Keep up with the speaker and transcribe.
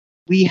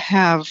We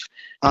have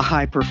a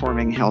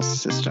high-performing health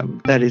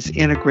system that is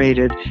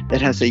integrated,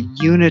 that has a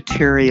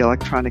unitary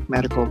electronic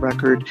medical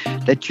record,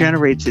 that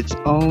generates its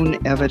own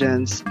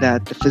evidence,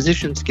 that the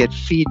physicians get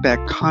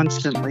feedback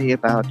constantly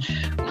about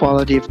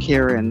quality of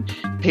care, and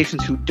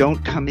patients who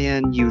don't come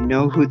in, you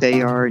know who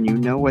they are and you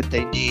know what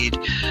they need.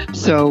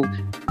 So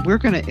we're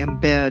going to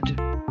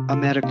embed a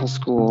medical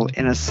school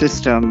in a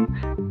system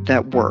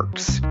that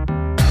works.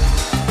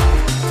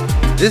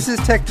 This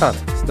is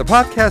Tectonics, the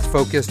podcast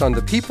focused on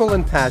the people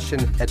and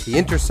passion at the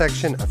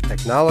intersection of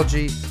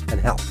technology and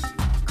health.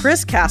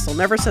 Chris Cassel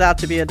never set out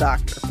to be a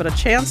doctor, but a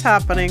chance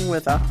happening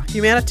with a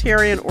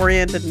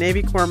humanitarian-oriented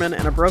Navy corpsman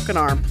and a broken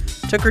arm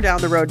took her down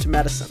the road to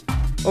medicine.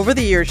 Over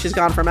the years, she's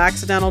gone from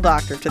accidental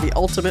doctor to the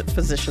ultimate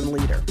physician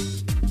leader.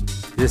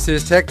 This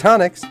is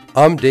Tectonics.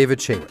 I'm David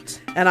Shaywitz.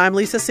 And I'm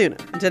Lisa Sunan.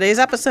 And today's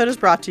episode is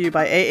brought to you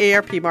by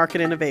AARP Market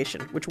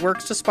Innovation, which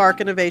works to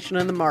spark innovation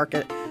in the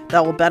market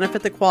that will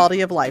benefit the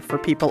quality of life for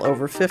people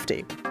over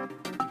 50.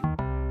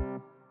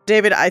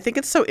 David, I think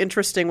it's so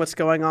interesting what's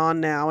going on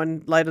now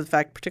in light of the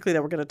fact, particularly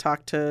that we're going to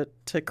talk to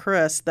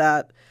Chris,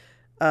 that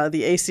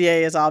the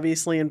ACA is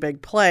obviously in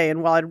big play.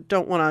 And while I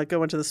don't want to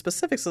go into the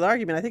specifics of the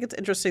argument, I think it's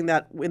interesting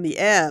that in the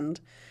end,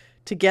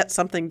 to get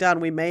something done,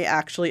 we may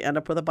actually end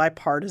up with a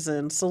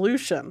bipartisan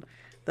solution.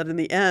 That in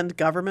the end,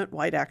 government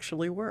might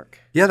actually work.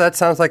 Yeah, that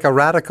sounds like a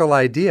radical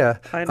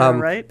idea. I know,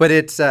 right? But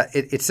it's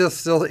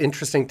still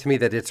interesting to me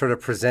that it's sort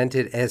of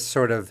presented as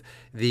sort of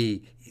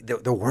the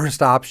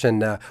worst option.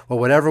 Well,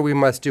 whatever we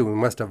must do, we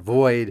must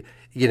avoid.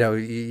 You know,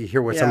 you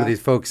hear what some of these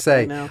folks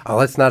say, oh,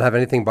 let's not have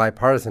anything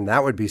bipartisan.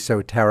 That would be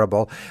so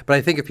terrible. But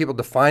I think if people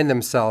define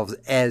themselves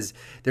as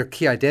their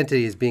key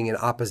identity as being in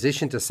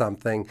opposition to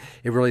something,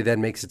 it really then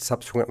makes it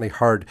subsequently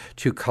hard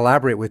to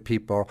collaborate with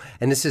people.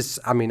 And this is,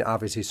 I mean,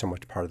 obviously so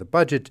much part of the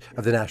budget,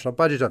 of the national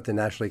budget, of the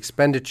national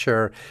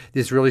expenditure.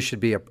 This really should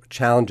be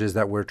challenges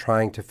that we're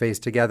trying to face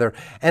together.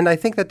 And I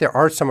think that there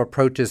are some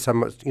approaches,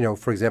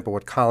 for example,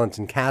 what Collins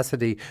and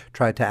Cassidy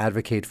tried to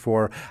advocate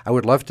for.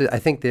 I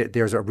think that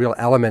there's a real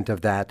element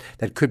of that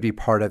could be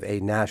part of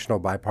a national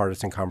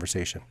bipartisan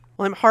conversation.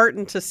 Well, I'm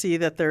heartened to see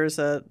that there's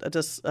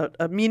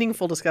a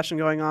meaningful discussion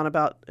going on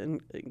about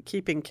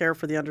keeping care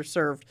for the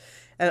underserved.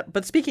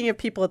 But speaking of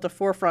people at the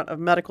forefront of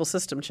medical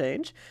system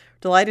change,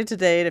 delighted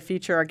today to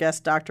feature our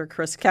guest, Dr.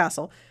 Chris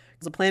Cassel,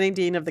 who's the planning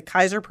dean of the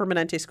Kaiser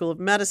Permanente School of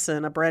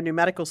Medicine, a brand new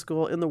medical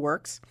school in the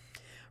works.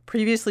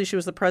 Previously, she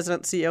was the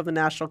president and CEO of the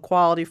National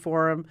Quality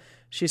Forum.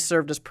 She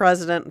served as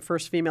president and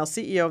first female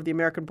CEO of the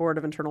American Board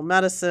of Internal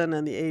Medicine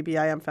and the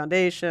ABIM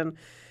Foundation.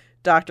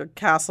 Dr.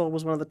 Cassel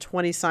was one of the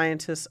 20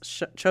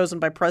 scientists chosen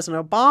by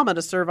President Obama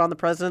to serve on the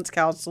President's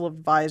Council of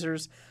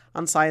Advisors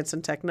on Science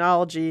and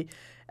Technology.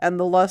 And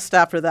the list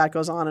after that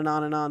goes on and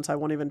on and on, so I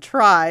won't even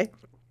try.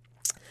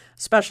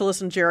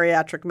 Specialist in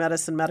geriatric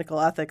medicine, medical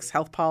ethics,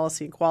 health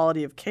policy, and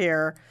quality of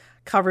care.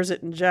 Covers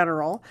it in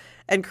general.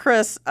 And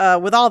Chris,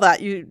 with all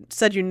that, you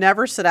said you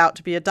never set out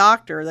to be a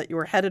doctor, that you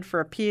were headed for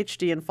a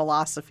PhD in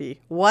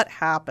philosophy. What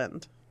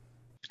happened?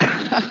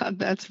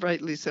 That's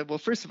right, Lisa. Well,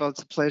 first of all,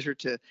 it's a pleasure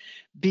to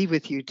be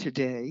with you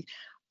today.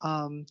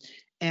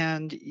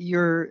 And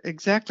you're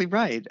exactly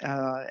right.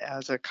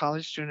 As a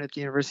college student at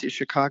the University of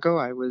Chicago,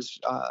 I was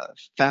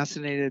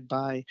fascinated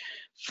by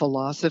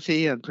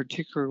philosophy and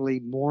particularly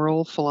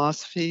moral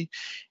philosophy,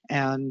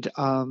 and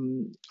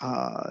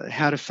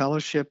had a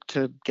fellowship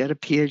to get a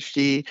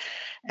PhD.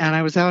 And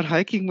I was out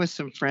hiking with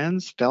some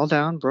friends, fell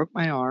down, broke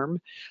my arm.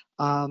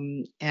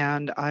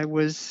 And I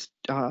was,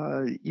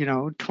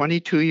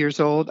 22 years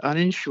old,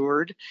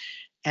 uninsured,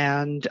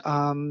 and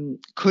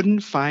couldn't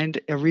find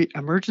an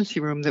emergency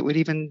room that would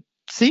even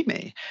see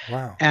me.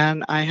 Wow.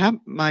 And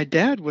my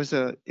dad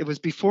it was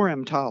before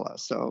EMTALA,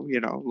 so,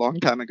 long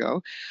time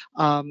ago.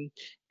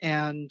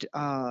 And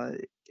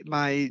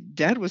my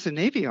dad was a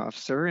Navy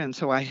officer, and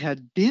so I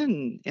had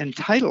been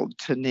entitled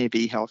to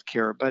Navy health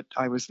care, but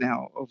I was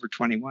now over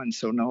 21,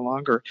 so no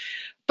longer.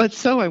 But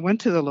so I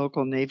went to the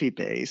local Navy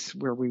base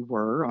where we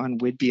were on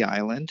Whidbey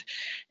Island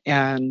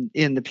and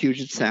in the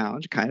Puget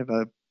Sound, kind of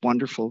a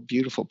wonderful,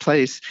 beautiful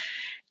place.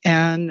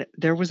 And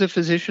there was a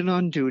physician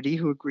on duty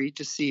who agreed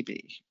to see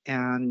me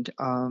and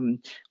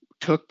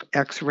took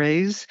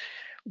x-rays.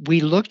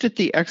 We looked at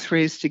the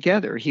x-rays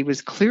together. He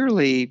was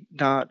clearly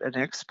not an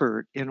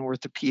expert in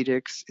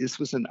orthopedics. This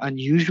was an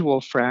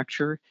unusual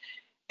fracture.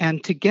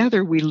 And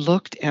together we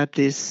looked at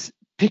these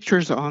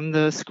pictures on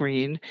the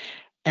screen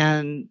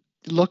and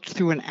looked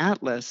through an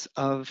atlas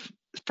of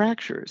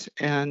fractures.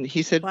 And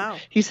he said, wow.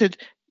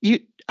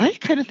 I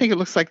kind of think it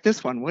looks like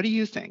this one. What do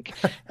you think?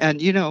 And,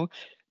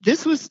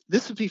 this was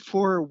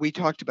before we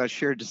talked about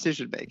shared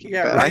decision making.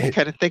 Yeah, but right. I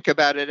kind of think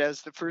about it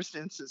as the first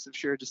instance of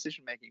shared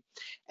decision making.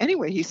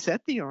 Anyway, he set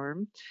the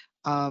arm.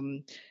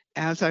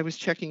 As I was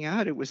checking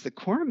out, it was the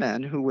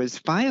corpsman who was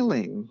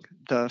filing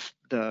the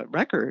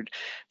record,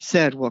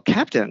 said, well,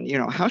 Captain,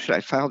 how should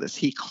I file this?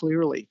 He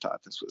clearly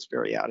thought this was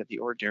very out of the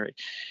ordinary.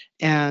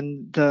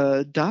 And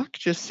the doc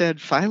just said,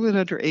 file it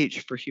under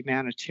H for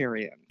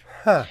humanitarian.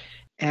 Huh.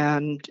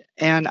 And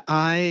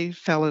I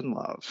fell in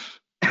love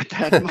at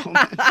that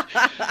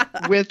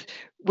moment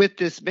with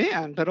this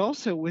man, but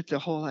also with the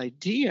whole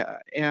idea.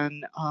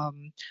 And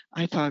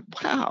I thought,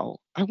 wow,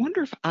 I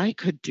wonder if I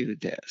could do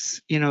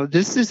this.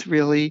 This is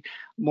really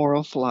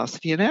moral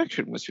philosophy in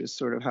action, which is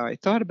sort of how I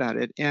thought about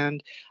it.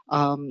 And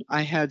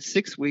I had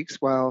 6 weeks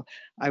while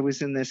I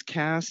was in this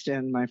cast,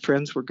 and my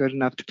friends were good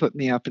enough to put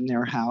me up in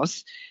their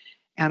house.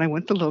 And I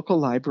went to the local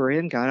library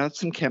and got out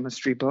some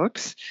chemistry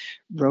books,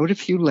 wrote a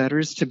few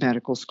letters to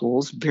medical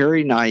schools,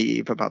 very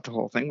naive about the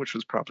whole thing, which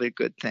was probably a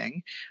good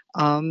thing.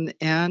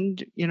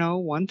 And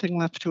one thing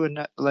led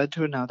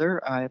to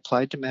another. I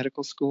applied to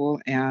medical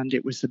school, and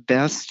it was the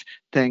best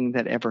thing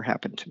that ever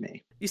happened to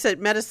me. You said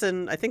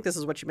medicine, I think this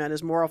is what you meant,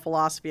 is moral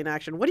philosophy in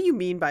action. What do you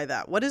mean by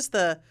that? What is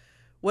the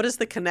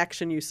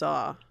connection you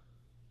saw?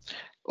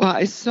 Well,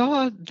 I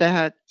saw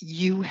that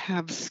you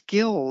have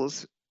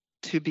skills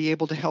to be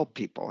able to help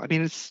people. I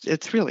mean,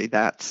 it's really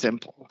that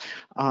simple.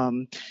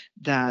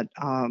 That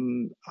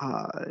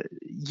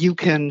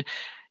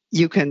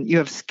you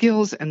have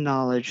skills and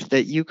knowledge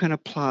that you can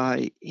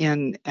apply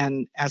in,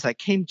 and as I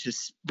came to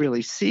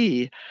really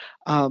see,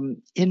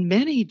 in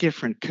many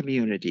different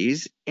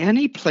communities,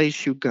 any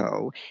place you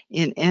go,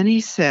 in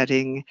any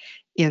setting,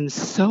 in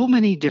so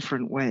many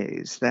different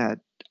ways that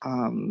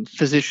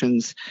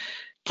physicians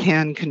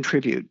can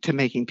contribute to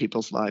making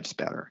people's lives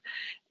better.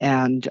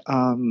 And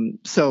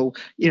so,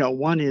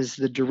 one is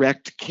the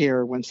direct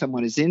care when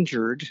someone is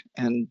injured.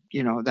 And,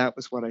 that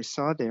was what I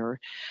saw there.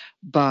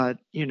 But,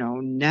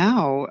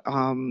 now,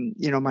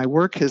 my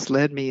work has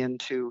led me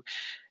into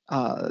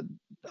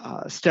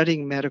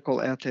studying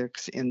medical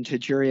ethics, into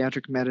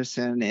geriatric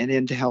medicine, and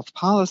into health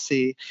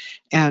policy.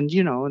 And,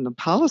 in the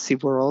policy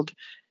world,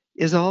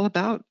 is all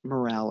about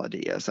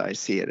morality as I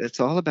see it. It's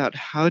all about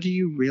how do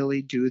you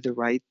really do the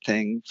right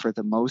thing for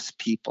the most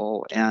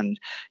people, and,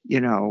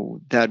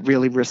 that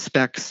really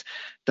respects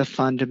the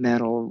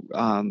fundamental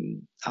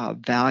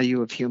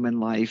value of human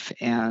life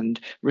and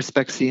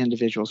respects the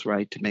individual's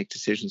right to make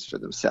decisions for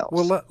themselves.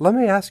 Well, let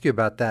me ask you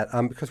about that,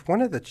 because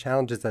one of the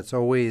challenges that's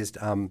always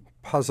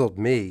puzzled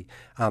me,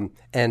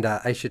 and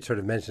I should sort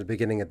of mention at the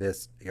beginning of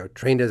this,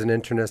 trained as an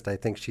internist. I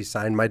think she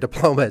signed my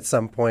diploma at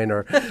some point,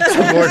 or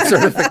some board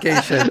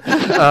certification.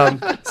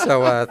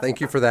 So thank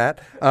you for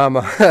that.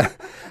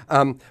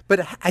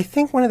 But I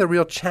think one of the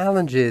real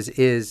challenges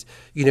is,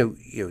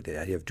 the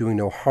idea of doing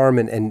no harm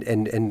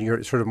and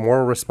your sort of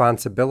moral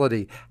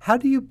responsibility. How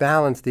do you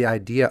balance the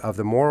idea of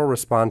the moral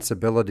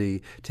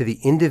responsibility to the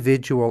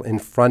individual in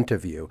front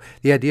of you?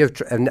 The idea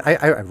of, and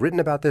I've written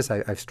about this,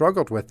 I've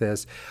struggled with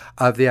this,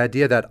 of the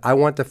idea that I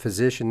want the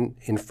physician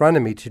in front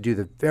of me to do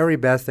the very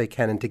best they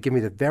can and to give me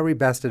the very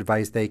best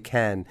advice they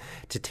can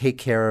to take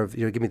care of,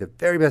 give me the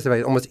very best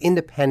advice, almost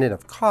independent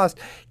of cost,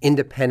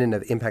 independent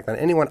of impact on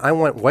anyone. I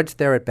want what's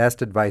their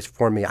best advice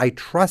for me. I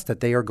trust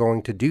that they are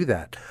going to do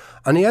that.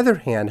 On the other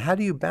hand, how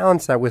do you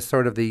balance that with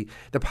sort of the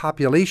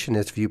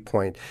populationist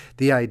viewpoint,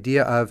 the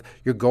idea of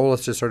your goal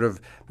is to sort of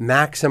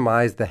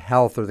maximize the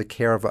health or the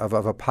care of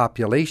a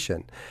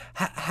population?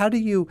 How do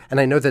you,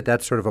 and I know that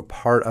that's sort of a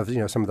part of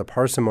some of the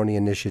parsimony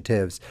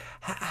initiatives,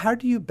 how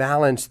do you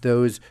balance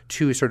those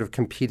two sort of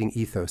competing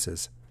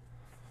ethoses?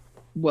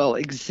 Well,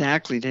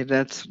 exactly, Dave.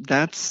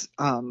 That's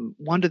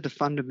one of the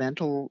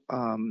fundamental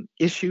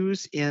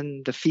issues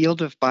in the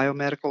field of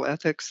biomedical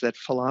ethics that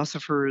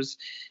philosophers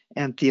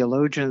and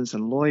theologians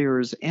and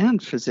lawyers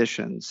and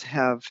physicians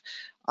have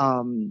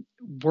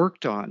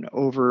worked on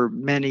over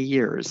many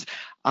years.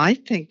 I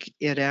think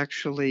it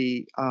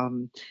actually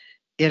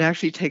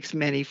takes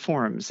many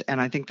forms, and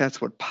I think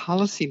that's what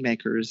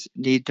policymakers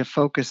need to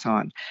focus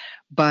on.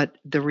 But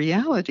the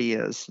reality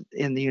is,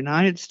 in the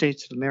United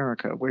States of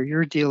America, where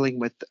you're dealing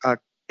with a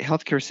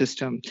healthcare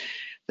system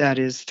that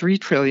is $3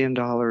 trillion,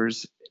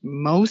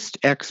 most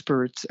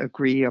experts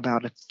agree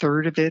about a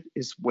third of it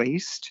is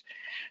waste.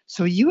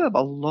 So you have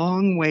a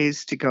long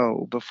ways to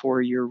go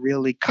before you're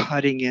really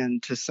cutting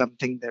into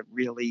something that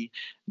really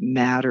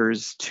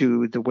matters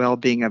to the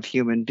well-being of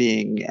human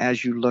being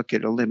as you look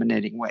at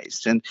eliminating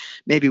waste. And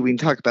maybe we can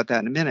talk about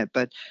that in a minute.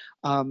 But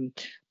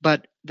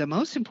the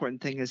most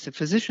important thing is the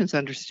physicians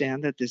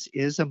understand that this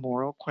is a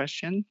moral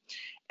question,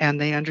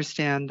 and they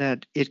understand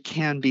that it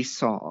can be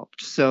solved.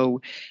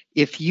 So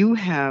if you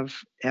have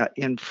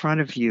in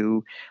front of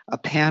you a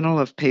panel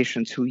of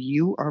patients who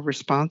you are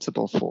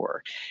responsible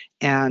for,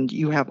 and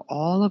you have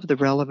all of the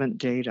relevant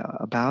data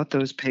about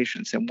those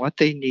patients and what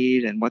they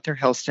need and what their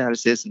health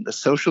status is and the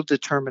social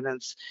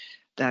determinants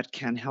that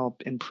can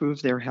help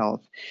improve their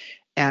health,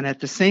 and at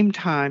the same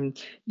time,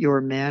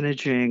 you're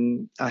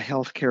managing a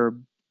healthcare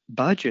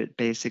budget,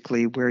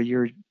 basically, where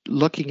you're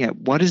looking at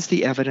what is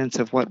the evidence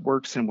of what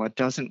works and what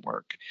doesn't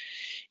work,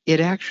 it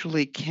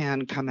actually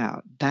can come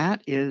out.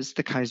 That is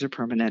the Kaiser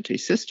Permanente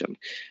system.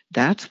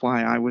 That's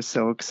why I was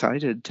so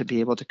excited to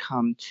be able to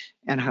come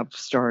and help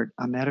start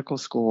a medical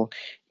school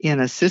in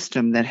a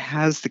system that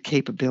has the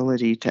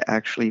capability to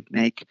actually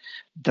make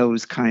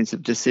those kinds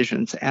of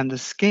decisions and the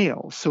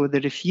scale, so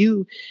that if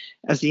you,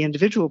 as the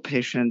individual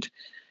patient,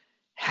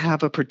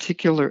 have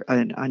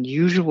an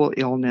unusual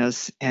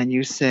illness and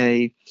you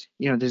say,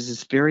 there's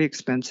this very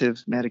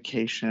expensive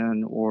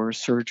medication or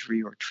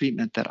surgery or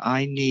treatment that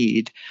I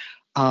need,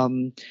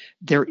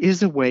 there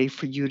is a way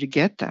for you to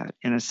get that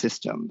in a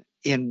system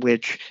in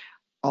which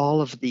all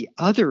of the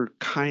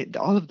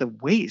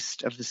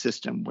waste of the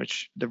system,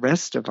 which the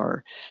rest of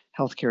our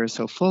healthcare is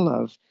so full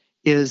of,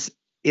 is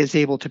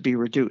able to be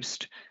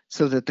reduced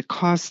so that the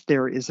cost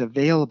there is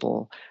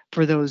available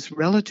for those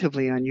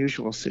relatively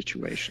unusual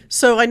situations.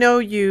 So I know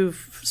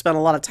you've spent a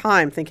lot of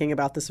time thinking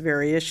about this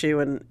very issue,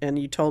 and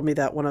you told me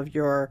that one of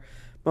your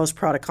most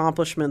proud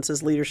accomplishments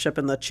is leadership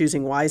in the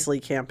Choosing Wisely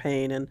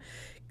campaign. And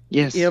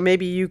yes,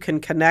 maybe you can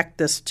connect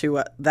this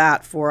to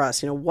that for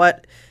us.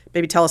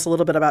 Maybe tell us a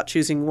little bit about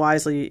Choosing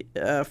Wisely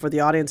for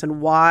the audience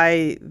and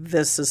why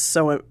this is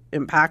so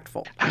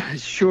impactful.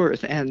 Sure.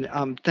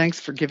 And thanks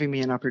for giving me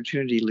an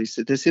opportunity,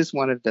 Lisa. This is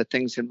one of the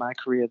things in my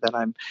career that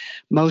I'm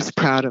most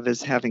proud of,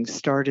 is having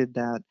started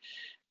that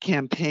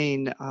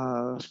campaign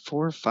 4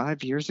 or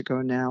 5 years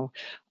ago now,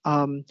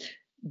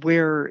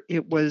 where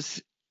it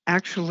was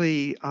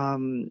actually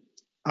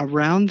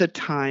around the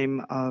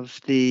time of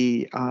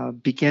the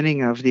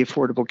beginning of the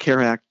Affordable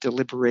Care Act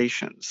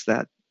deliberations.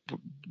 That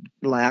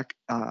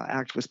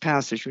Act was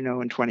passed, as you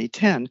know, in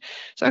 2010.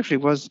 So actually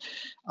it was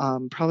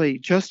probably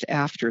just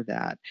after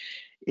that.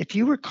 If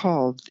you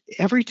recall,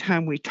 every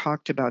time we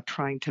talked about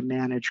trying to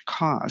manage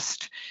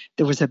cost,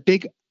 there was a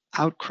big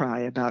outcry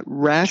about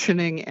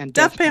rationing and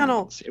death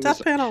panels.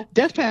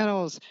 Death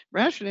panels,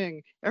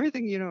 rationing,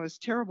 everything, is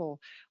terrible.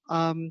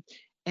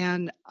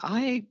 And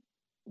I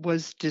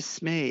was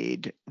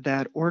dismayed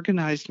that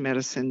organized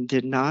medicine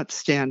did not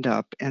stand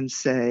up and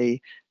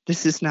say,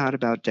 this is not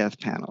about death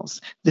panels.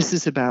 This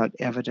is about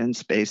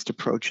evidence-based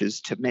approaches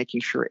to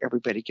making sure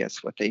everybody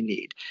gets what they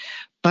need.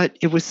 But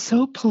it was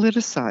so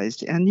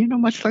politicized, and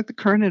much like the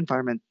current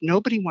environment,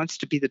 nobody wants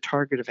to be the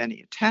target of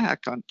any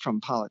attack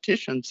from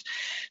politicians.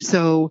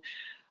 So,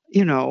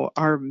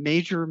 our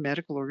major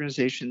medical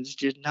organizations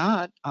did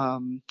not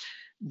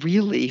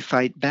really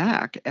fight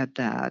back at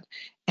that.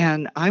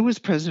 And I was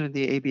president of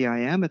the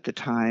ABIM at the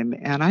time,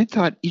 and I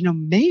thought,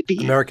 maybe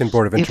American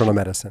Board of Internal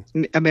Medicine.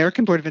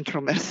 American Board of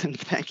Internal Medicine,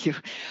 thank you.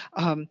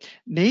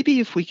 Maybe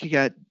if we could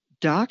get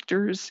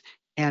doctors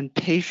and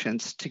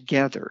patients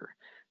together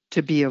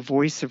to be a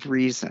voice of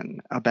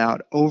reason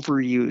about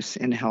overuse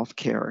in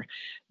healthcare,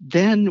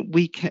 then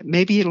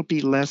maybe it'll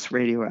be less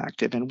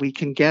radioactive, and we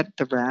can get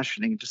the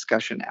rationing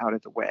discussion out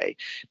of the way,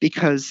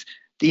 because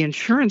the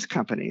insurance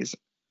companies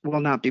will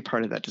not be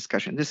part of that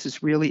discussion. This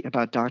is really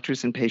about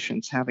doctors and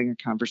patients having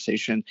a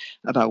conversation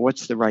about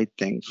what's the right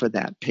thing for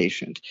that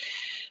patient.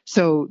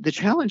 So the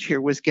challenge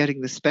here was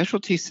getting the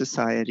specialty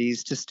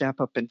societies to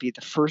step up and be the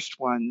first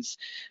ones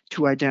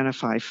to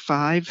identify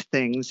 5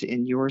 things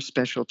in your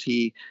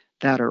specialty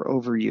that are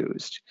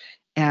overused.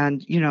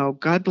 And,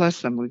 God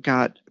bless them. We've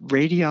got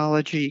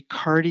radiology,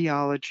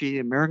 cardiology,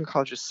 American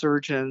College of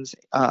Surgeons,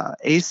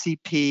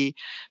 ACP,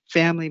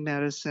 family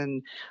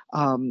medicine.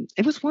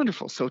 It was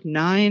wonderful. So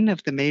 9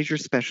 of the major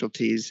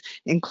specialties,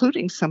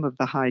 including some of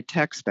the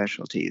high-tech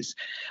specialties,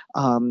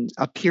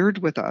 appeared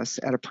with us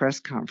at a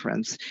press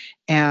conference.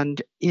 And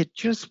it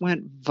just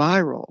went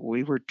viral.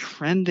 We were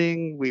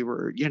trending. We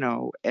were,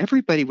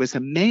 everybody was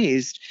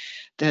amazed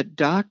that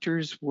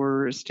doctors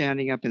were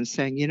standing up and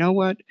saying, you know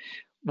what?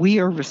 We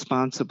are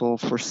responsible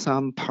for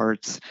some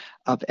parts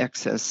of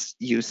excess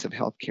use of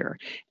healthcare.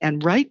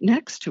 And right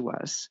next to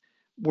us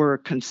were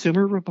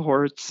Consumer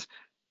Reports,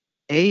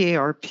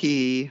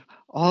 AARP,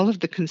 all of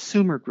the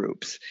consumer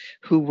groups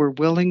who were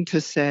willing to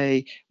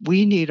say,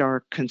 we need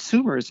our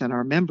consumers and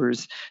our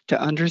members to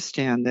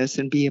understand this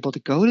and be able to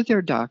go to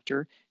their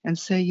doctor and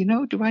say,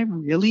 do I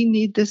really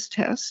need this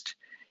test?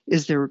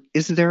 Is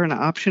there an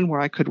option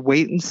where I could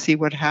wait and see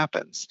what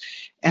happens?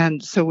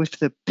 And so if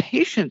the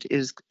patient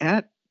is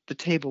at the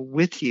table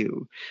with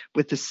you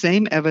with the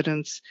same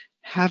evidence,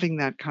 having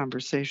that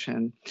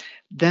conversation,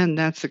 then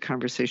that's the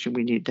conversation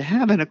we need to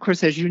have. And of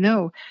course, as you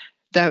know,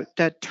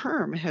 that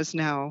term has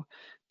now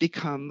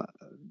become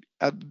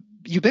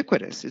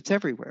ubiquitous. It's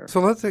everywhere.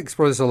 So let's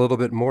explore this a little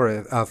bit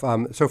more.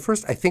 So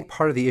first, I think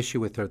part of the issue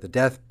with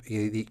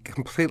the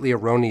completely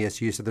erroneous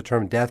use of the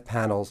term death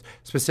panels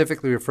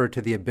specifically referred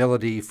to the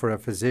ability for a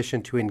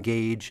physician to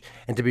engage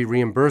and to be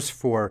reimbursed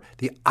for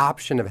the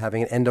option of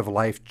having an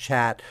end-of-life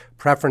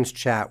preference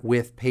chat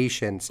with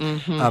patients.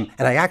 Mm-hmm.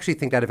 And I actually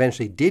think that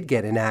eventually did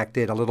get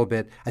enacted a little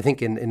bit, I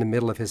think in the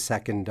middle of of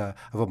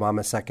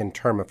Obama's second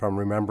term, if I'm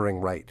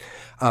remembering right.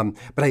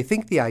 But I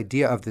think the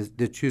idea of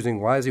the Choosing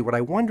Wisely, what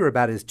I wonder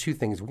about is 2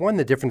 things. One,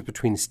 the difference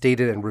between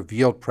stated and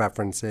revealed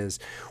preferences,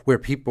 where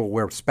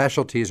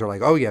specialties are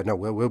like, oh yeah, no,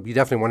 we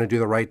definitely want to do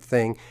the right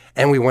thing,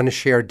 and we want to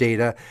share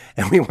data,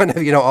 and we want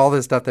to, all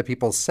this stuff that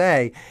people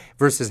say,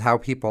 versus how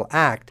people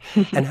act,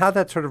 and how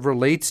that sort of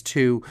relates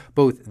to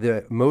both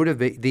the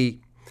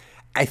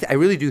I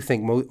really do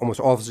think almost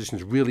all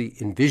physicians really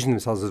envision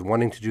themselves as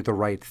wanting to do the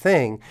right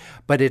thing,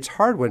 but it's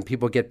hard when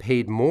people get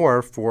paid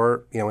more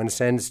for, in a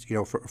sense,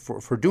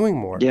 for doing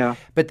more. Yeah.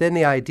 But then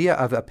the idea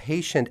of a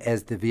patient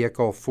as the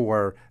vehicle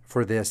for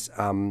this,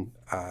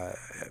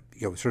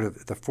 sort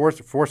of the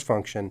force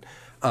function.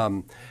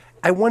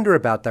 I wonder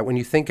about that when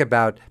you think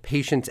about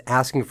patients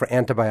asking for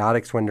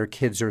antibiotics when their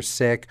kids are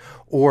sick,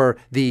 or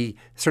the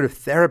sort of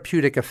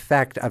therapeutic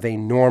effect of a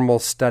normal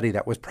study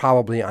that was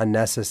probably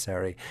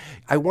unnecessary.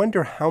 I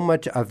wonder how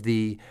much of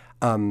the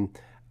or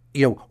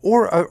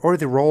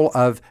the role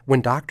of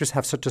when doctors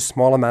have such a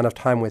small amount of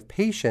time with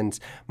patients.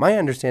 My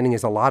understanding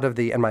is a lot of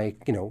the, and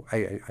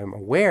I'm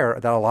aware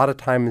that a lot of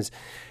times,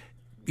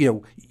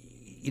 the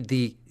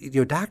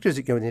doctors,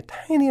 in a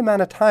tiny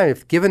amount of time,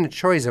 if given a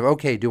choice of,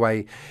 okay, do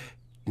I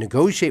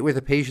negotiate with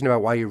the patient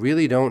about why you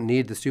really don't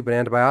need the stupid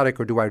antibiotic,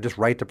 or do I just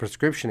write the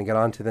prescription and get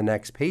on to the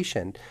next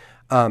patient?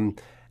 How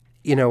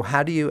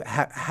do you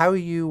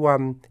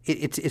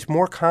it's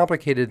more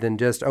complicated than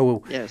just,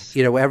 yes.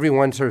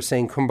 Everyone's sort of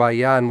saying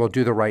kumbaya and we'll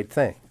do the right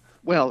thing.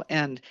 Well,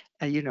 and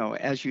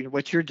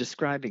what you're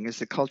describing is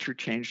the culture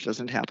change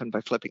doesn't happen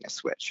by flipping a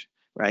switch,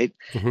 right?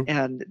 Mm-hmm.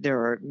 And there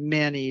are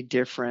many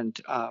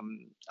different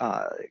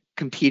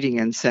competing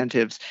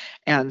incentives,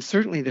 and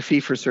certainly the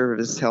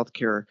fee-for-service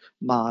healthcare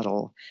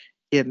model,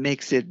 it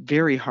makes it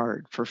very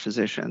hard for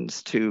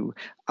physicians to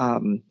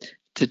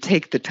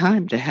take the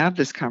time to have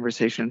this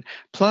conversation.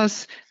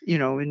 Plus,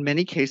 in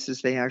many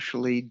cases, they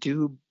actually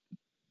do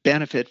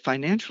benefit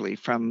financially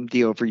from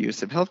the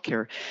overuse of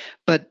healthcare.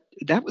 But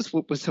that was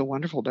what was so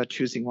wonderful about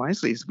Choosing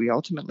Wisely, is we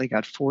ultimately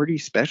got 40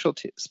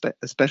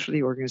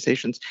 specialty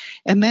organizations,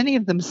 and many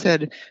of them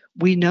said,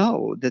 we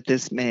know that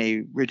this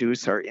may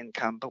reduce our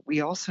income, but we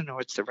also know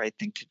it's the right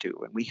thing to do,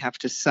 and we have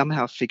to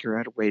somehow figure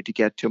out a way to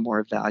get to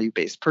more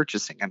value-based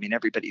purchasing. I mean,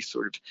 everybody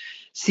sort of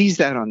sees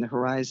that on the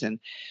horizon,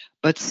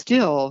 but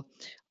still,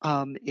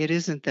 it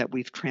isn't that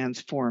we've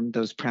transformed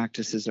those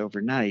practices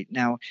overnight.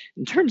 Now,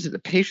 in terms of the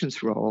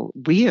patient's role,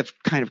 we have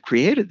kind of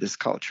created this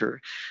culture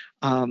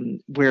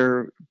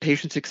where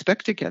patients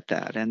expect to get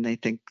that, and they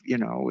think,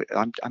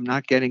 I'm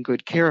not getting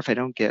good care if I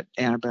don't get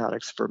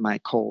antibiotics for my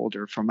cold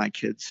or for my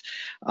kids'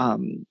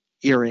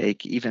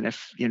 earache, even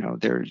if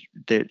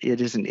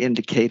it isn't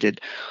indicated,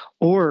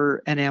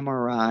 or an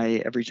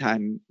MRI every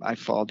time I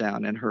fall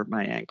down and hurt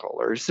my ankle,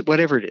 or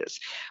whatever it is.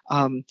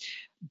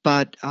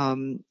 But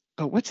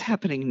what's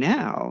happening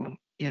now,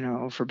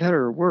 for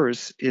better or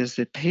worse, is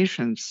that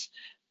patients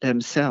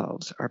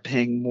themselves are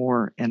paying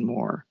more and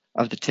more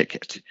of the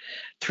ticket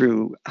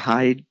through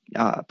high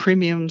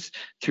premiums,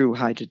 through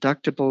high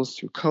deductibles,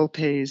 through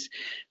copays.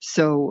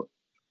 So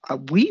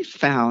we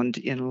found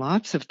in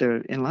lots of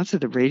the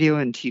radio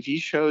and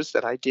TV shows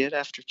that I did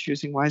after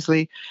Choosing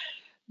Wisely,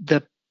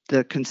 the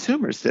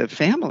consumers, the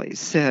families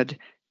said,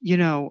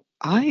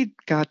 I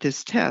got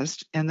this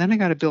test and then I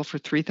got a bill for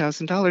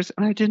 $3,000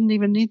 and I didn't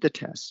even need the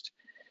test.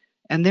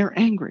 And they're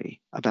angry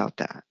about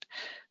that.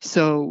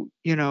 So,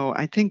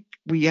 I think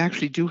we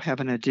actually do have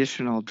an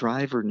additional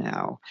driver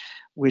now,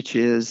 which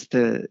is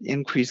the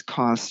increased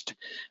cost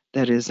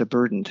that is a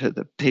burden to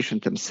the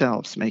patient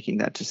themselves making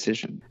that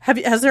decision.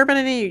 Has there been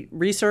any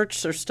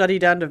research or study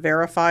done to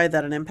verify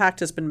that an impact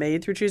has been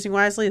made through Choosing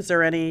Wisely? Is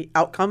there any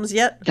outcomes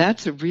yet?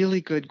 That's a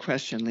really good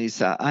question,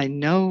 Lisa. I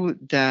know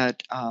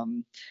that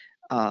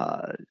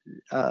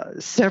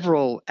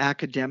several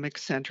academic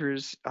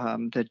centers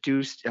that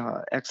do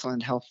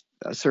excellent health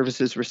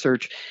services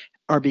research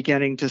are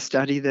beginning to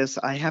study this.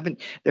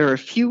 There are a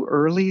few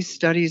early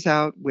studies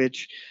out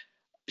which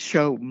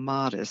show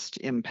modest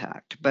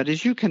impact, but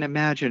as you can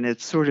imagine,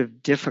 it's sort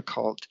of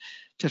difficult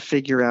to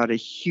figure out a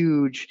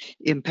huge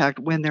impact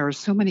when there are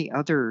so many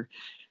other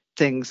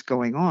things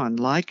going on,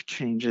 like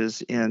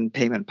changes in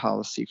payment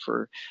policy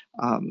for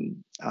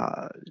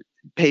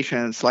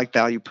patients, like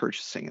value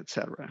purchasing, et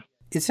cetera.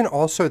 Isn't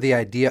also the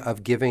idea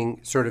of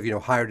giving sort of,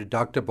 higher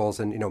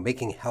deductibles and,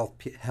 making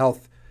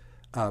health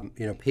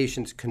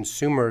patients,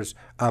 consumers,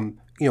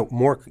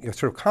 more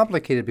sort of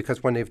complicated,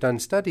 because when they've done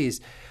studies,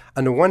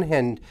 on the one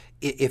hand,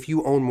 if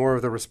you own more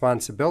of the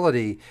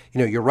responsibility,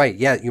 you're right.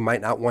 Yeah, you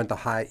might not want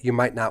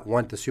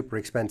the super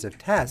expensive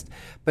test,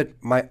 but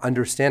my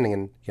understanding,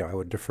 and I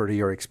would defer to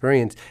your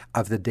experience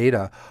of the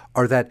data,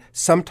 are that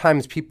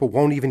sometimes people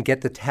won't even get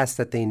the test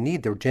that they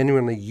need. They're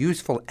genuinely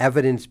useful,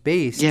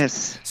 evidence-based.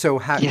 Yes. So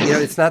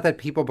it's not that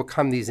people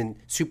become these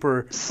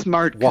super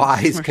smart,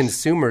 wise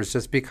consumers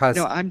just because.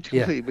 No, I'm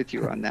totally with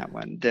you on that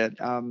one. That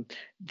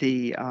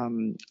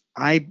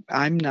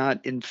I'm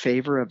not in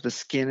favor of the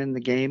skin in the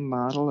game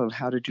model of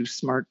how to do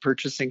smart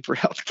purchasing for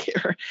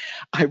healthcare.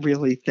 I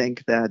really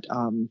think that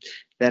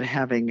that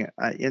having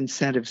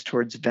incentives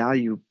towards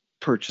value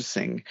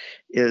purchasing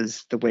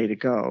is the way to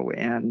go,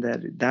 and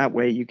that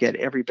way you get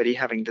everybody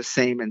having the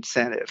same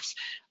incentives.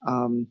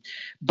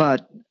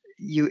 But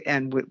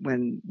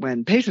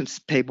when patients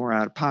pay more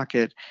out of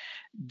pocket,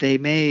 they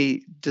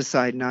may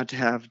decide not to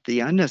have the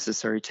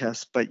unnecessary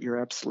tests, but you're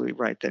absolutely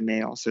right. They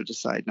may also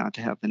decide not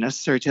to have the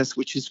necessary tests,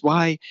 which is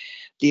why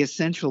the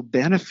essential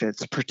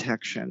benefits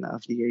protection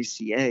of the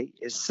ACA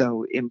is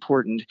so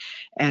important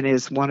and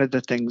is one of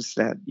the things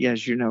that,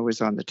 as you know, is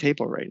on the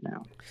table right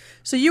now.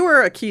 So you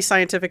were a key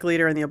scientific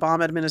leader in the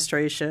Obama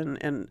administration,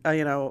 and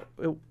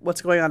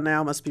what's going on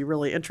now must be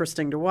really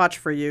interesting to watch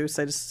for you,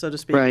 so to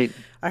speak. Right.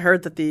 I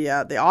heard that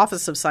the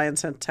Office of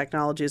Science and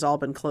Technology has all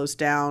been closed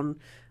down.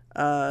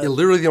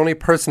 Literally, the only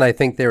person I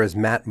think there is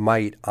Matt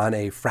Might on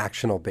a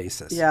fractional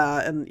basis. Yeah,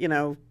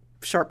 and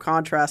sharp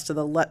contrast to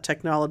the let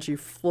technology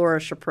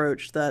flourish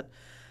approach that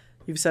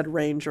you've said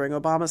reigned during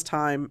Obama's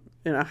time.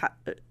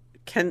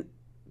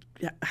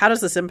 How does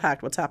this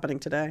impact what's happening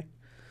today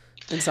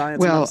in science?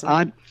 Well, and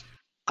medicine?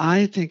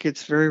 I think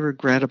it's very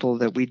regrettable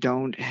that we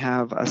don't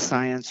have a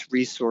science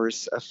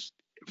resource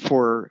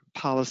for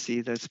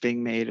policy that's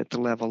being made at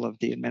the level of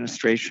the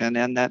administration,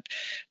 and that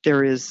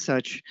there is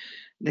such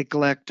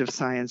neglect of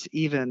science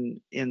even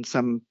in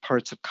some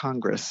parts of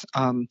Congress.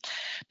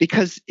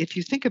 Because if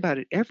you think about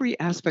it, every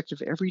aspect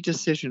of every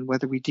decision,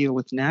 whether we deal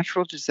with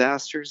natural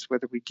disasters,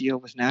 whether we deal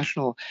with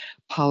national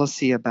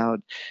policy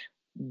about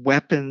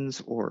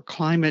weapons or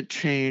climate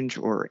change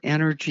or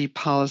energy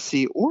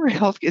policy or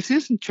health. It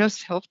isn't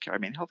just healthcare. I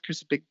mean, healthcare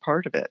is a big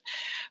part of it,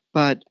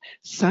 but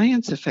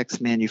science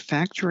affects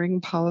manufacturing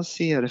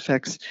policy. It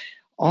affects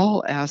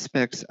all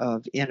aspects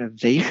of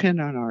innovation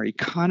on our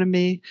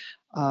economy.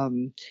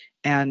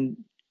 And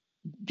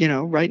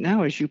right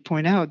now, as you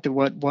point out,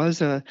 what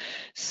was a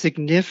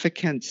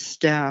significant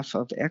staff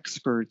of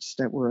experts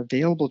that were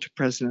available to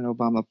President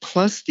Obama,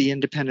 plus the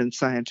independent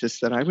scientists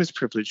that I was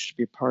privileged to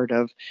be a part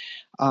of,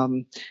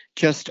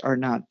 just are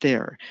not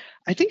there.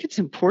 I think it's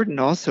important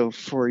also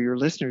for your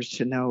listeners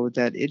to know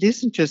that it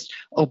isn't just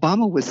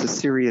Obama was a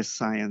serious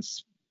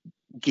science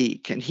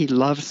geek, and he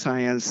loved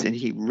science, and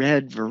he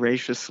read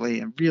voraciously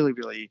and really,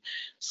 really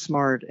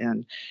smart,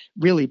 and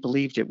really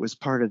believed it was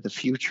part of the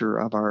future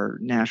of our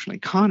national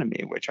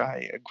economy, which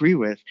I agree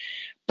with.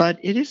 But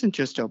it isn't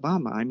just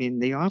Obama. I mean,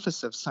 the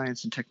Office of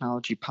Science and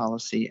Technology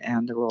Policy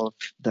and the role of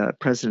the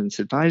president's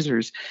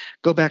advisors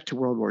go back to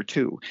World War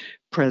II.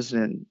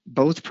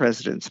 Both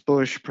presidents,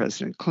 Bush,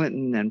 President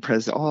Clinton, and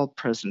all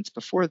presidents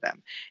before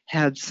them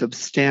had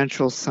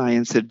substantial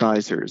science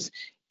advisors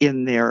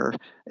in their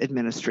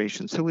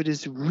administration. So it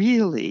is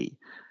really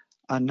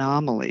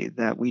anomaly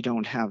that we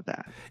don't have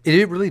that.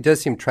 It really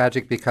does seem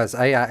tragic because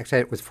I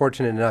actually was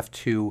fortunate enough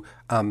to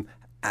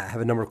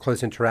have a number of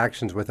close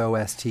interactions with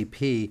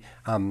OSTP,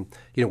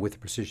 with the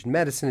Precision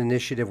Medicine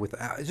Initiative. With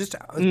I was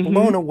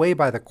blown away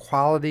by the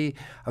quality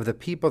of the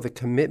people, the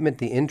commitment,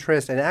 the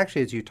interest, and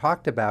actually, as you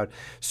talked about,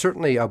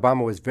 certainly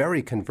Obama was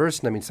very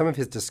conversant. I mean, some of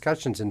his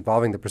discussions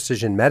involving the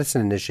Precision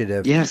Medicine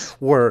Initiative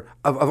were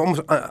of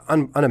almost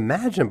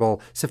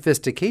unimaginable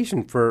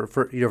sophistication for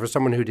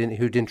someone who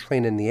didn't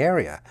train in the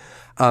area.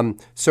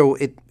 So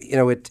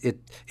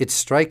it's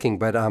striking,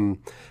 but.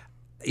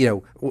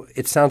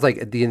 It sounds like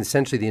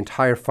essentially the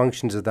entire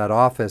functions of that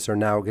office are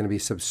now going to be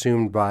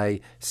subsumed by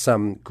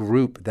some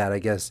group that I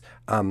guess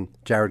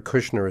Jared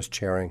Kushner is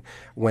chairing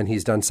when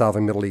he's done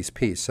solving Middle East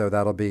peace. So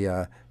that'll be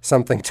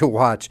something to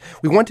watch.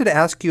 We wanted to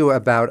ask you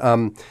about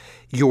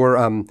your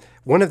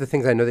one of the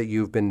things I know that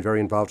you've been very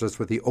involved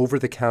with the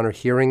Over-the-Counter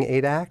Hearing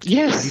Aid Act.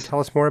 Yes. Could you tell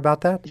us more about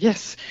that?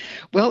 Yes.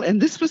 Well,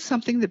 and this was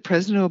something that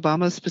President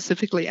Obama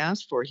specifically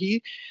asked for.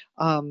 He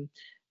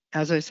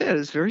as I said,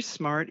 is very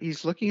smart.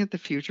 He's looking at the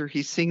future.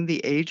 He's seeing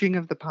the aging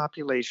of the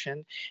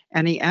population.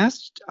 And he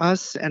asked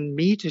us and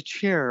me to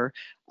chair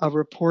a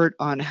report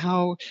on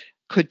how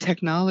could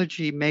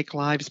technology make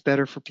lives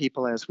better for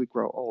people as we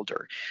grow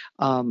older.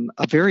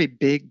 A very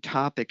big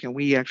topic, and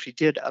we actually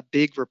did a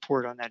big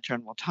report on that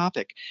general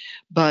topic.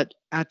 But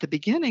at the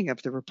beginning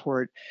of the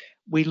report,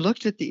 we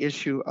looked at the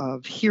issue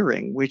of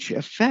hearing, which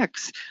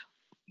affects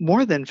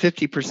more than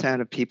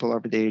 50% of people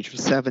over the age of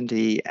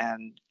 70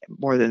 and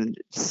more than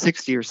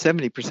 60 or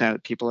 70%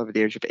 of people over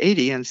the age of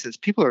 80. And since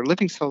people are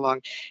living so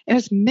long, it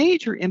has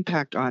major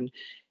impact on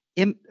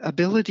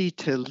ability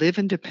to live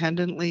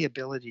independently,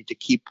 ability to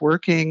keep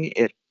working.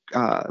 It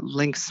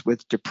links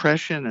with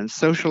depression and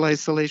social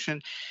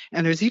isolation.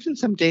 And there's even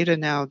some data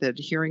now that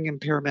hearing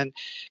impairment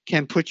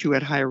can put you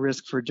at higher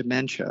risk for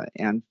dementia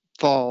and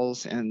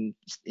falls and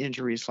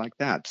injuries like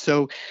that.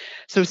 So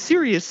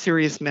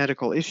serious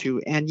medical issue,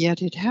 and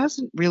yet it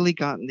hasn't really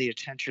gotten the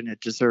attention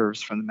it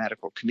deserves from the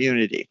medical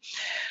community.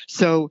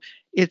 So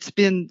it's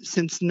been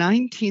since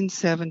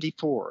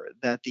 1974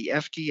 that the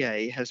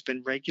FDA has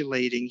been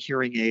regulating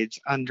hearing aids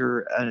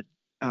under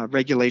a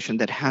regulation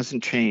that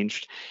hasn't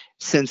changed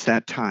since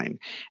that time,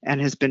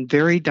 and has been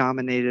very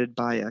dominated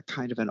by a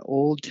kind of an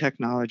old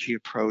technology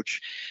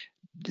approach.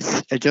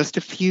 Just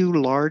a few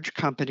large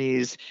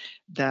companies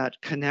that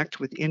connect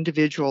with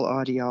individual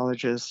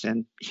audiologists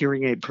and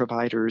hearing aid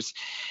providers,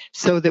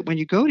 so that when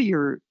you go to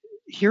your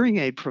hearing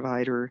aid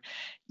provider,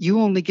 you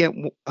only get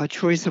a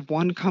choice of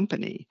one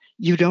company.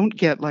 You don't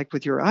get, like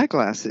with your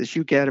eyeglasses,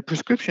 you get a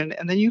prescription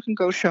and then you can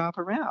go shop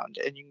around,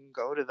 and you can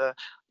go to the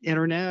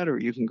internet or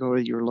you can go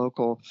to your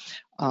local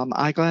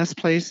eyeglass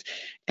place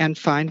and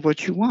find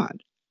what you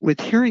want. With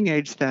hearing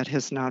aids, that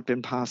has not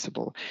been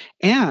possible.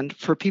 And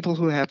for people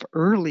who have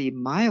early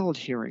mild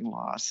hearing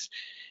loss,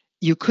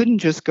 you couldn't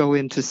just go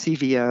into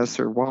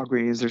CVS or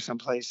Walgreens or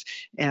someplace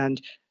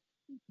and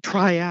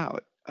try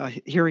out a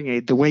hearing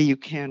aid the way you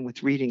can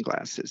with reading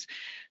glasses.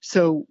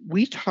 So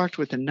we talked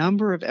with a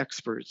number of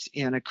experts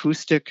in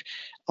acoustic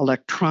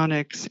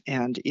electronics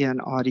and in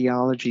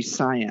audiology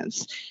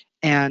science,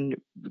 and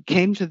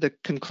came to the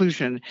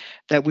conclusion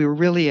that we were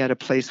really at a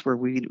place where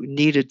we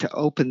needed to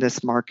open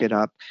this market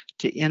up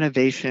to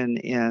innovation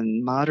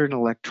in modern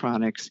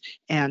electronics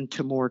and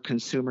to more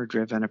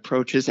consumer-driven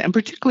approaches, and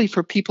particularly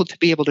for people to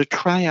be able to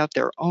try out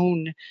their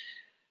own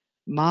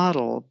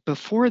model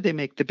before they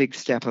make the big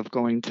step of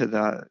going to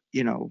the,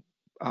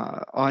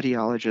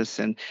 audiologist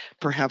and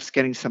perhaps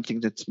getting something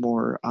that's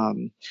more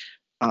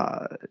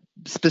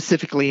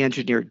specifically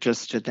engineered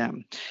just to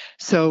them.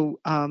 So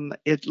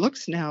it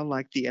looks now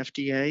like the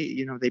FDA,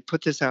 they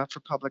put this out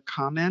for public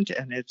comment,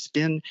 and it's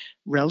been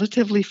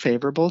relatively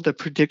favorable. The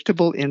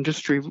predictable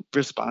industry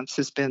response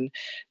has been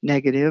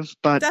negative,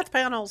 but death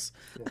panels.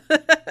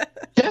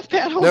 Death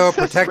panels. No,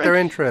 protect their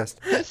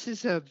interest. This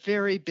is a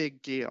very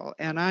big deal,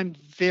 and I'm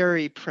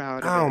very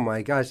proud of it. Oh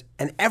my gosh!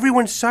 And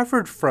everyone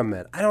suffered from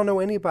it. I don't know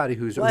anybody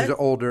who's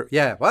older.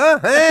 Yeah.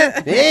 What?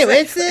 Hey,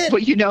 what's it?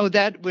 Well,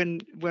 that when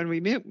we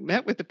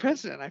met with the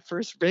president, I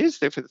first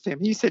raised it for the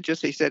family. He said,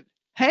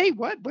 "Hey,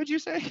 what'd you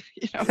say?"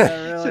 Yeah,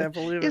 really, so I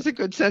believe it. It's a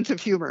good sense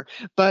of humor,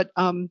 but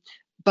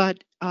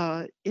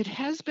it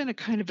has been a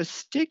kind of a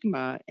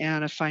stigma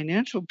and a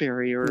financial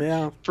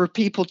barrier for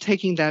people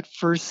taking that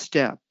first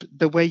step,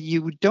 the way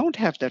you don't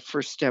have that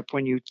first step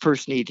when you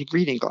first need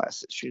reading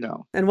glasses,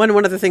 And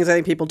one of the things I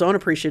think people don't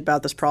appreciate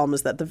about this problem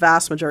is that the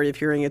vast majority of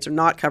hearing aids are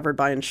not covered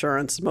by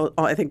insurance.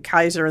 I think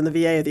Kaiser and the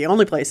VA are the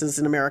only places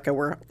in America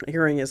where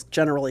hearing is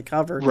generally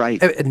covered.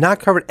 Right. Not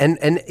covered.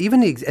 And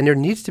even and there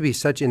needs to be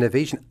such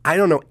innovation. I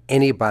don't know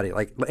anybody,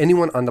 like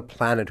anyone on the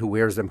planet who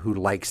wears them, who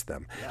likes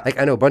them. Yeah. Like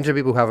I know a bunch of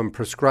people who have them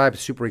prescribed,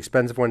 super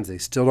expensive ones, they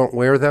still don't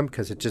wear them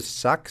because it just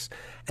sucks.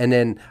 And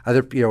then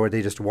other, or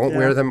they just won't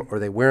wear them, or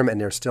they wear them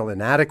and they're still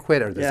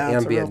inadequate, or there's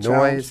ambient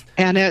noise.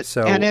 And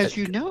as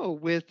you know,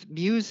 with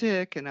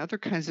music and other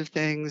kinds of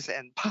things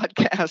and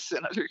podcasts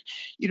and other,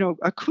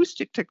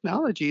 acoustic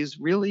technology is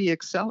really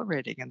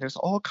accelerating, and there's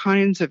all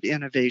kinds of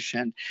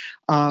innovation.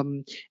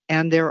 And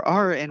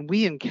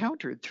we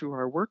encountered through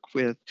our work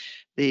with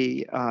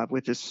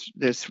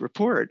this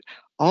report,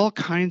 all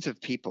kinds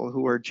of people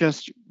who are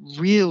just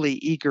really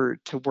eager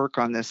to work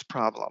on this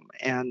problem.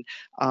 And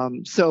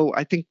so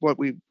I think what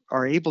we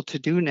are able to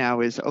do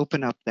now is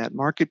open up that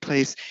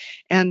marketplace.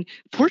 And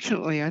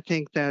fortunately, I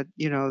think that,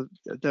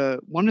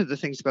 one of the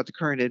things about the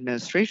current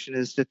administration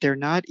is that they're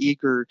not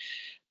eager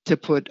to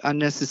put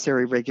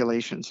unnecessary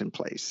regulations in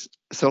place.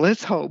 So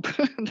let's hope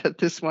that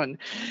this one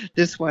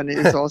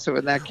is also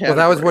in that category. Well,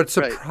 that was what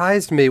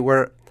surprised me,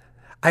 where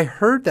I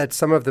heard that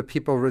some of the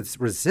people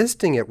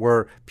resisting it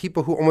were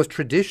people who almost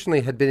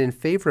traditionally had been in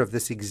favor of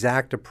this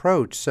exact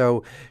approach.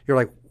 So you're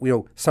like,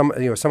 some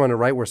on the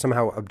right were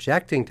somehow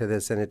objecting to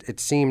this, and it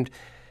seemed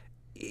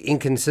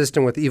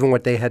inconsistent with even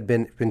what they had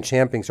been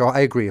championing. So I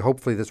agree.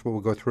 Hopefully this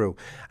will go through.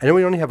 I know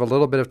we only have a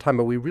little bit of time,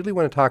 but we really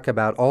want to talk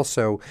about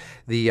also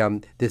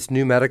the this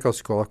new medical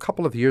school. A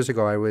couple of years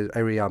ago, I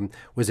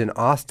was in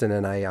Austin,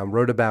 and I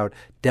wrote about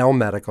Dell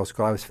Medical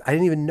School. I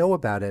didn't even know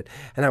about it,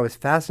 and I was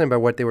fascinated by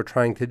what they were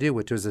trying to do,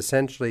 which was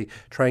essentially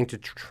trying to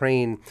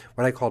train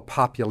what I called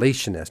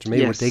populationists, or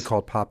maybe what they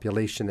called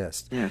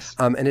populationists. Yes.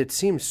 And it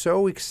seemed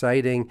so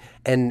exciting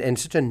and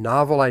such a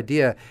novel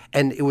idea,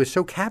 and it was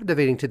so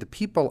captivating to the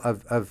people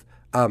of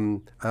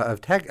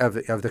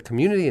the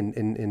community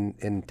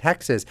in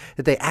Texas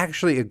that they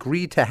actually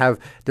agreed to have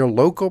their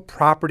local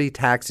property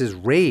taxes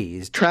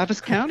raised. Travis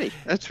County,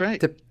 that's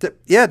right.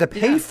 To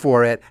pay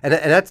for it, and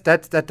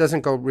that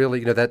doesn't go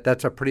really.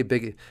 That's a pretty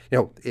big.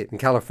 In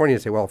California, you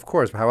say, well, of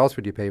course, how else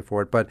would you pay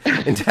for it? But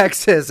in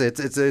Texas,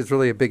 it's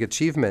really a big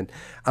achievement.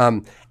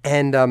 I'm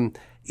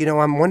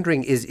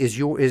wondering,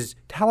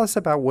 tell us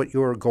about what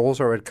your goals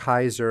are at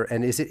Kaiser,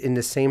 and is it in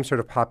the same sort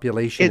of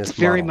population? It's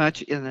very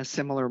much in a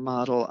similar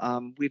model.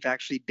 We've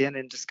actually been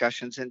in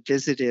discussions and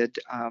visited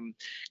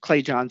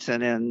Clay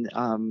Johnson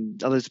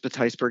and Elizabeth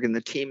Heisberg and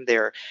the team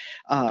there,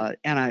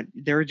 and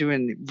they're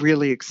doing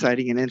really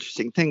exciting and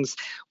interesting things.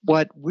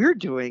 What we're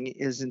doing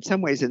is, in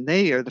some ways, and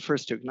they are the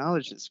first to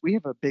acknowledge this, we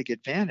have a big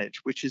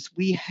advantage, which is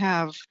we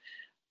have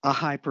a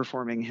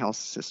high-performing health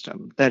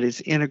system that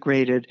is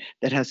integrated,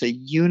 that has a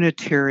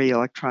unitary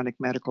electronic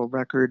medical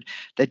record,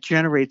 that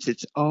generates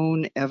its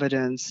own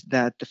evidence,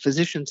 that the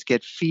physicians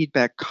get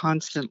feedback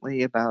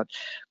constantly about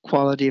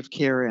quality of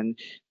care, and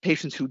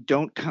patients who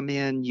don't come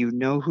in, you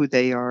know who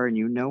they are and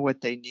you know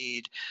what they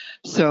need.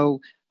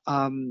 So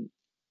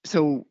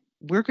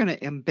we're going to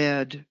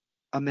embed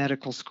a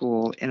medical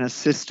school in a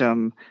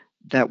system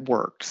that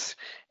works.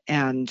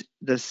 and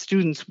the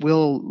students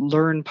will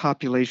learn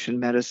population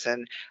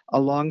medicine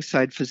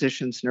alongside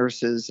physicians,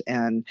 nurses,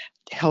 and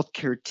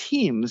healthcare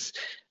teams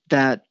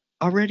that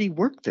already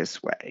work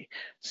this way.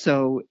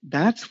 So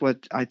that's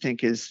what I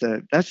think that's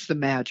the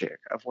magic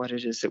of what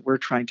it is that we're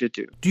trying to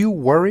do. Do you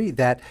worry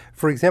that,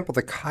 for example,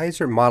 the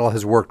Kaiser model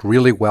has worked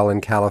really well in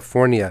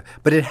California,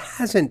 but it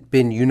hasn't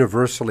been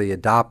universally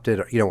adopted,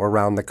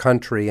 around the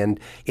country, and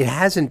it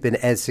hasn't been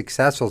as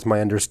successful, as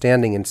my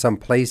understanding, in some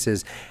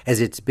places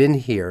as it's been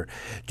here?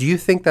 Do you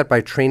think that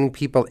by training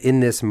people in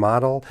this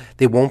model,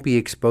 they won't be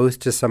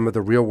exposed to some of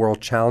the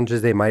real-world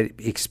challenges they might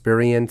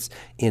experience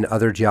in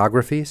other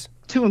geographies?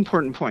 Two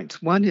important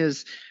points. One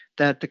is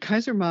that the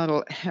Kaiser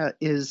model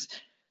is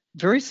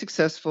very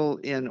successful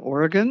in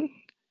Oregon.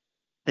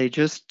 They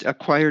just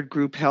acquired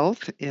Group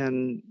Health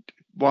in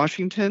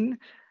Washington,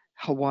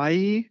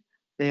 Hawaii.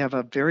 They have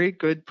a very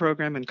good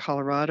program in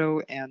Colorado,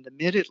 and the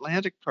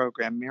Mid-Atlantic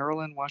program,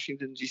 Maryland,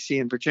 Washington, D.C.,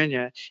 and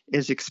Virginia,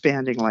 is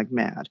expanding like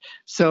mad.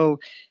 So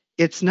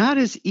it's not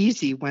as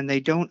easy when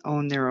they don't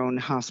own their own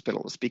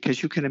hospitals,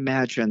 because you can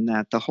imagine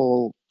that the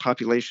whole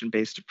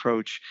population-based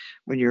approach,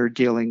 when you're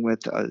dealing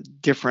with a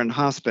different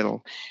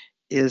hospital,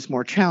 is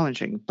more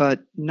challenging.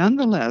 But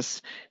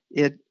nonetheless,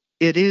 it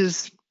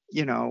is,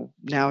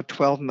 now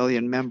 12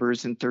 million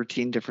members in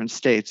 13 different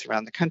states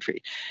around the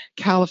country.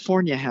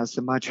 California has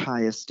the much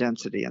highest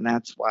density, and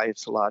that's why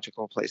it's a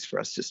logical place for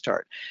us to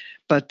start.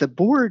 But the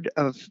board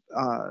of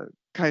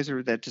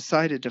Kaiser that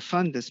decided to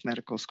fund this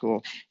medical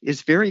school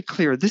is very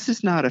clear. This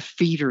is not a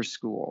feeder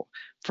school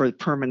for the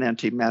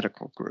Permanente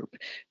Medical Group.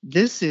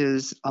 This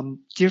is a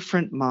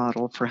different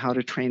model for how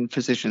to train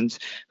physicians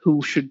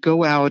who should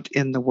go out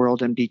in the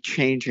world and be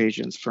change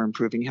agents for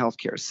improving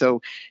healthcare.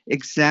 So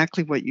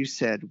exactly what you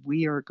said,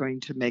 we are going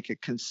to make a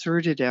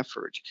concerted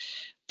effort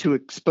to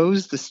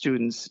expose the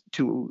students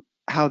to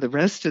how the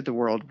rest of the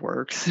world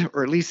works,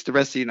 or at least the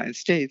rest of the United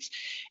States,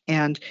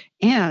 and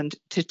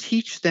to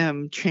teach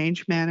them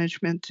change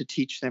management, to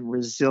teach them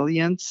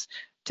resilience,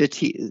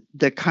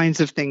 the kinds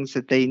of things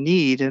that they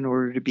need in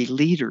order to be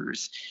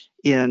leaders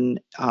in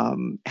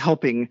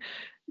helping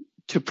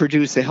to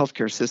produce a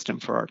healthcare system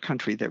for our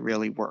country that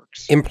really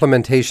works.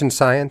 Implementation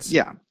science?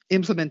 Yeah.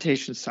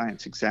 Implementation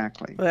science,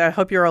 exactly. Well, I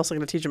hope you're also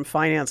going to teach them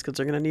finance, because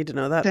they're going to need to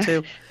know that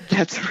too.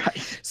 That's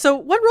right. So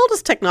what role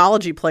does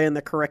technology play in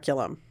the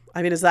curriculum?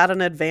 I mean, is that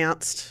an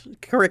advanced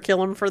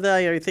curriculum for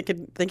them? Are you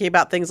thinking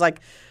about things like,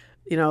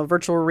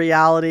 virtual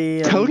reality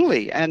and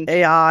totally, and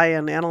AI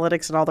and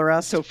analytics and all the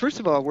rest? So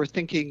first of all,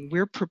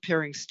 we're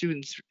preparing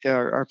students.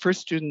 Our first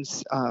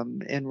students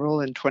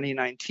enroll in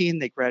 2019.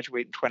 They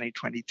graduate in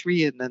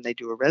 2023, and then they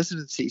do a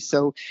residency.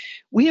 So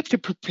we have to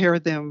prepare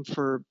them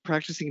for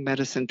practicing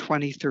medicine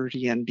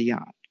 2030 and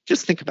beyond.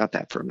 Just think about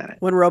that for a minute.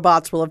 When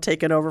robots will have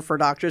taken over for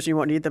doctors, you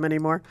won't need them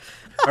anymore.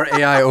 Our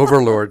AI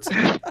overlords.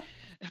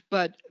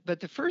 But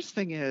the first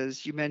thing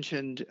is, you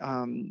mentioned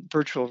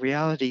virtual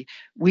reality.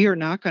 We are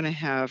not going to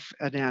have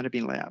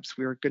anatomy labs.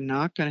 We are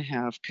not going to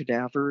have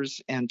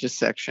cadavers and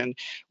dissection.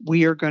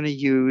 We are going to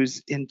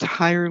use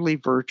entirely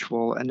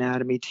virtual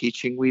anatomy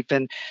teaching. We've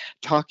been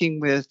talking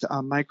with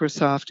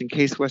Microsoft and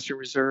Case Western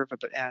Reserve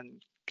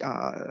and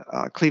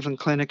Cleveland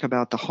Clinic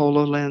about the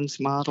HoloLens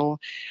model.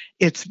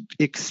 It's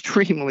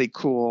extremely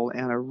cool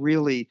and a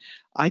really,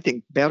 I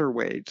think, better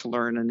way to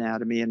learn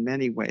anatomy in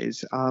many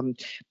ways.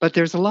 But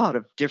there's a lot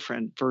of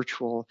different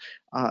virtual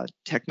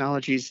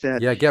technologies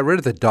that... Yeah, get rid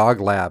of the dog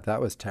lab. That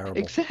was terrible.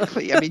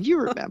 Exactly. I mean, you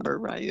remember,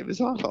 right? It was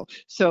awful.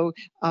 So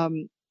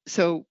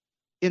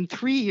in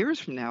 3 years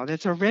from now,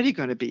 that's already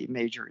going to be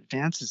major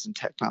advances in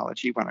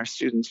technology when our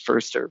students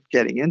first are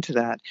getting into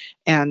that.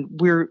 And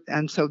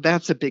so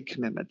that's a big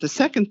commitment. The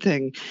second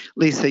thing,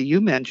 Lisa,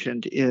 you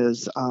mentioned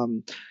is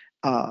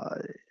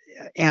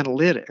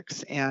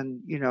analytics.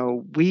 And,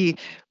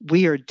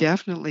 we are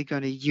definitely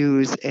going to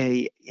use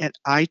an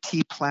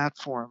IT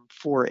platform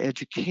for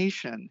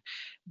education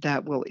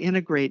that will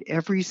integrate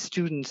every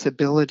student's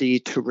ability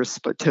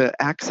to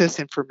access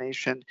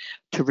information,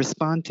 to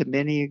respond to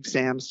many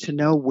exams, to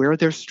know where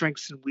their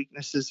strengths and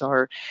weaknesses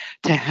are,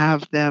 to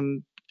have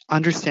them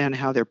understand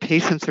how their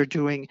patients are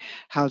doing,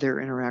 how their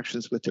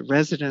interactions with the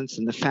residents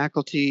and the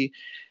faculty.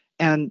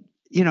 And,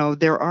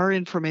 there are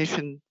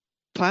information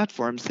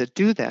platforms that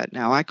do that.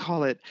 Now, I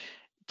call it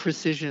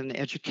precision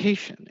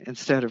education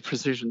instead of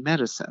precision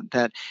medicine,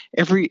 that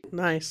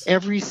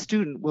every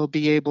student will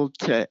be able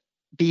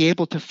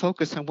to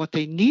focus on what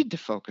they need to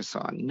focus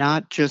on,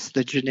 not just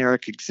the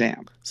generic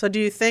exam. So do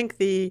you think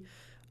the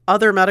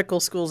other medical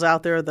schools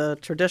out there, the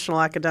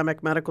traditional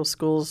academic medical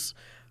schools,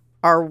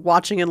 are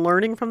watching and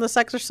learning from this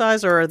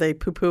exercise, or are they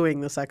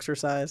poo-pooing this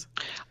exercise?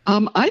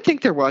 I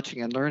think they're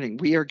watching and learning.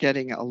 We are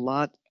getting a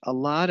lot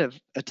of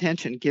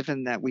attention,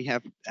 given that we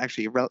have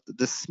actually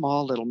this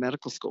small little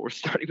medical school. We're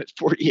starting with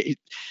 48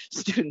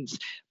 students.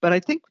 But I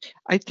think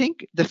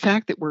the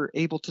fact that we're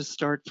able to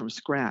start from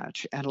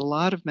scratch, and a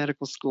lot of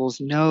medical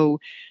schools know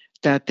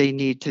that they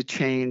need to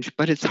change,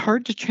 but it's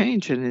hard to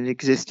change in an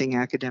existing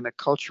academic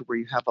culture where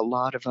you have a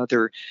lot of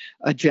other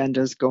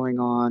agendas going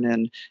on,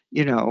 and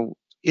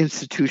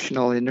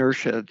institutional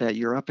inertia that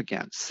you're up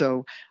against.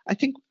 So I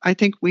think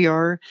we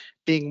are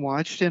being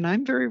watched, and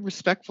I'm very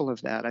respectful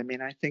of that. I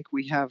mean, I think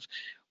we have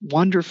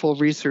wonderful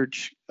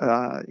research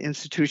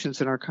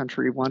institutions in our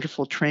country,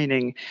 wonderful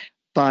training,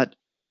 but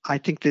I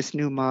think this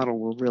new model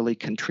will really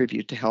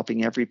contribute to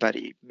helping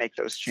everybody make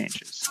those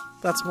changes.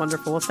 That's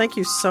wonderful. Well, thank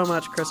you so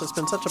much, Chris. It's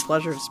been such a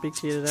pleasure to speak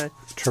to you today.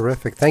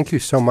 Terrific. Thank you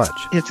so much.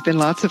 It's been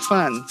lots of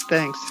fun.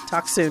 Thanks.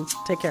 Talk soon.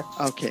 Take care.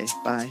 Okay.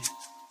 Bye.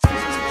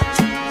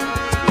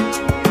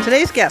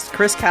 Today's guest,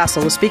 Chris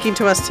Cassel, was speaking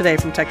to us today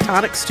from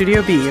Tonics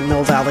Studio B in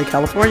Mill Valley,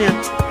 California.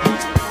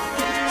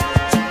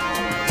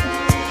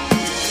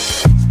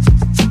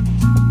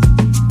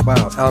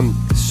 Wow,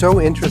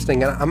 so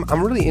interesting, and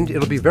I'm really.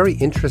 It'll be very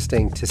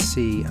interesting to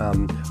see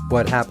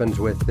what happens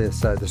with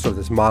this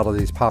this model,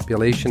 these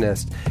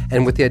populationists,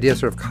 and with the idea of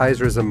sort of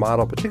Kaiser as a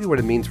model, particularly what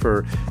it means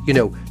for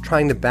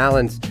trying to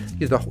balance.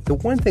 The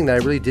one thing that I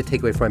really did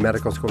take away from my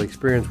medical school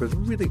experience was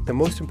really the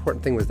most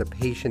important thing was the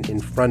patient in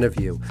front of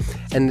you,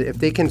 and if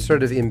they can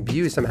sort of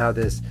imbue somehow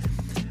this.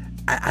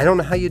 I don't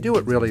know how you do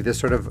it really, this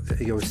sort of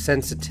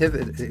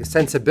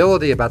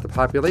sensibility about the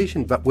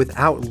population, but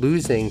without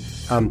losing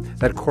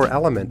that core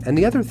element. And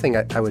the other thing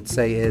I would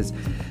say is,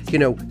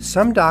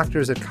 some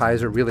doctors at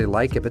Kaiser really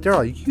like it, but there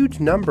are a huge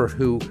number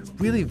who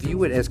really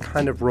view it as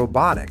kind of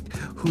robotic.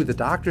 Who the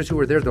doctors who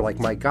are there, they're like,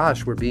 my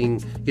gosh, we're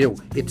being,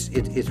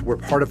 we're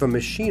part of a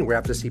machine. We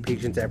have to see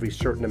patients every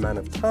certain amount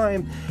of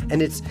time.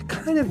 And it's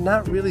kind of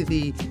not really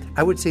the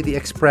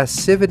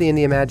expressivity and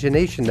the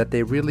imagination that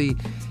they really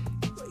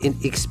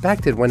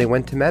expected when they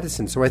went to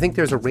medicine. So I think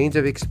there's a range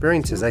of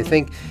experiences. I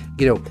think,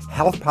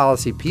 health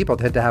policy people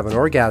tend to have an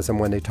orgasm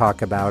when they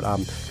talk about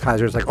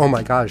Kaiser. It's like, oh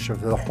my gosh,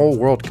 if the whole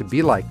world could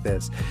be like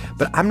this.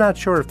 But I'm not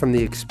sure from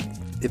if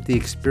the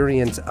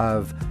experience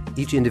of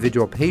each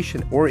individual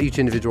patient or each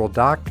individual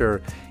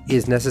doctor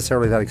is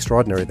necessarily that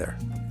extraordinary there.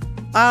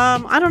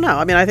 I don't know.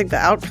 I mean, I think the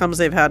outcomes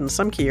they've had in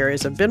some key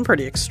areas have been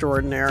pretty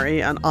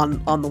extraordinary, and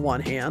on the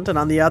one hand, and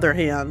on the other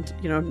hand,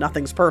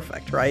 nothing's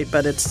perfect, right?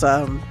 But it's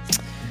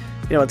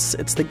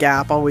it's the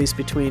gap always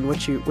between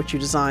what you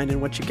design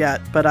and what you get.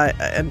 But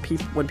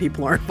when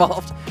people are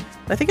involved,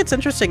 I think it's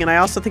interesting, and I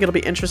also think it'll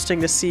be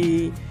interesting to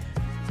see,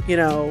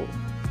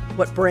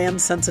 what brand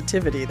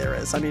sensitivity there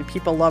is. I mean,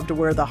 people love to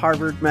wear the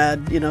Harvard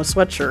Med,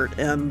 sweatshirt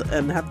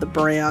and have the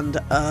brand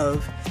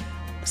of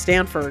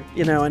Stanford,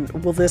 and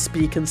will this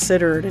be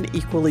considered an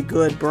equally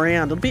good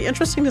brand? It'll be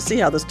interesting to see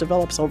how this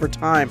develops over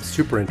time.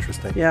 Super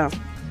interesting. Yeah.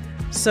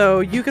 So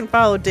you can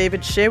follow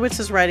David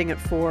Shawitz's writing at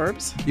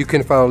Forbes. You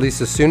can follow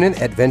Lisa Sunin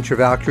at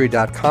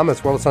venturevalkyrie.com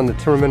as well as on the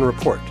Timmerman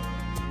Report.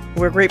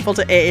 We're grateful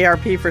to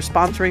AARP for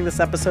sponsoring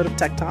this episode of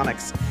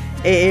Tectonics.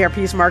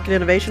 AARP's market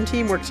innovation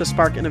team works to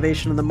spark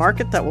innovation in the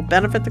market that will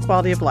benefit the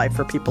quality of life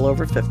for people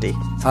over 50.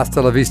 Hasta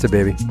la vista,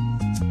 baby.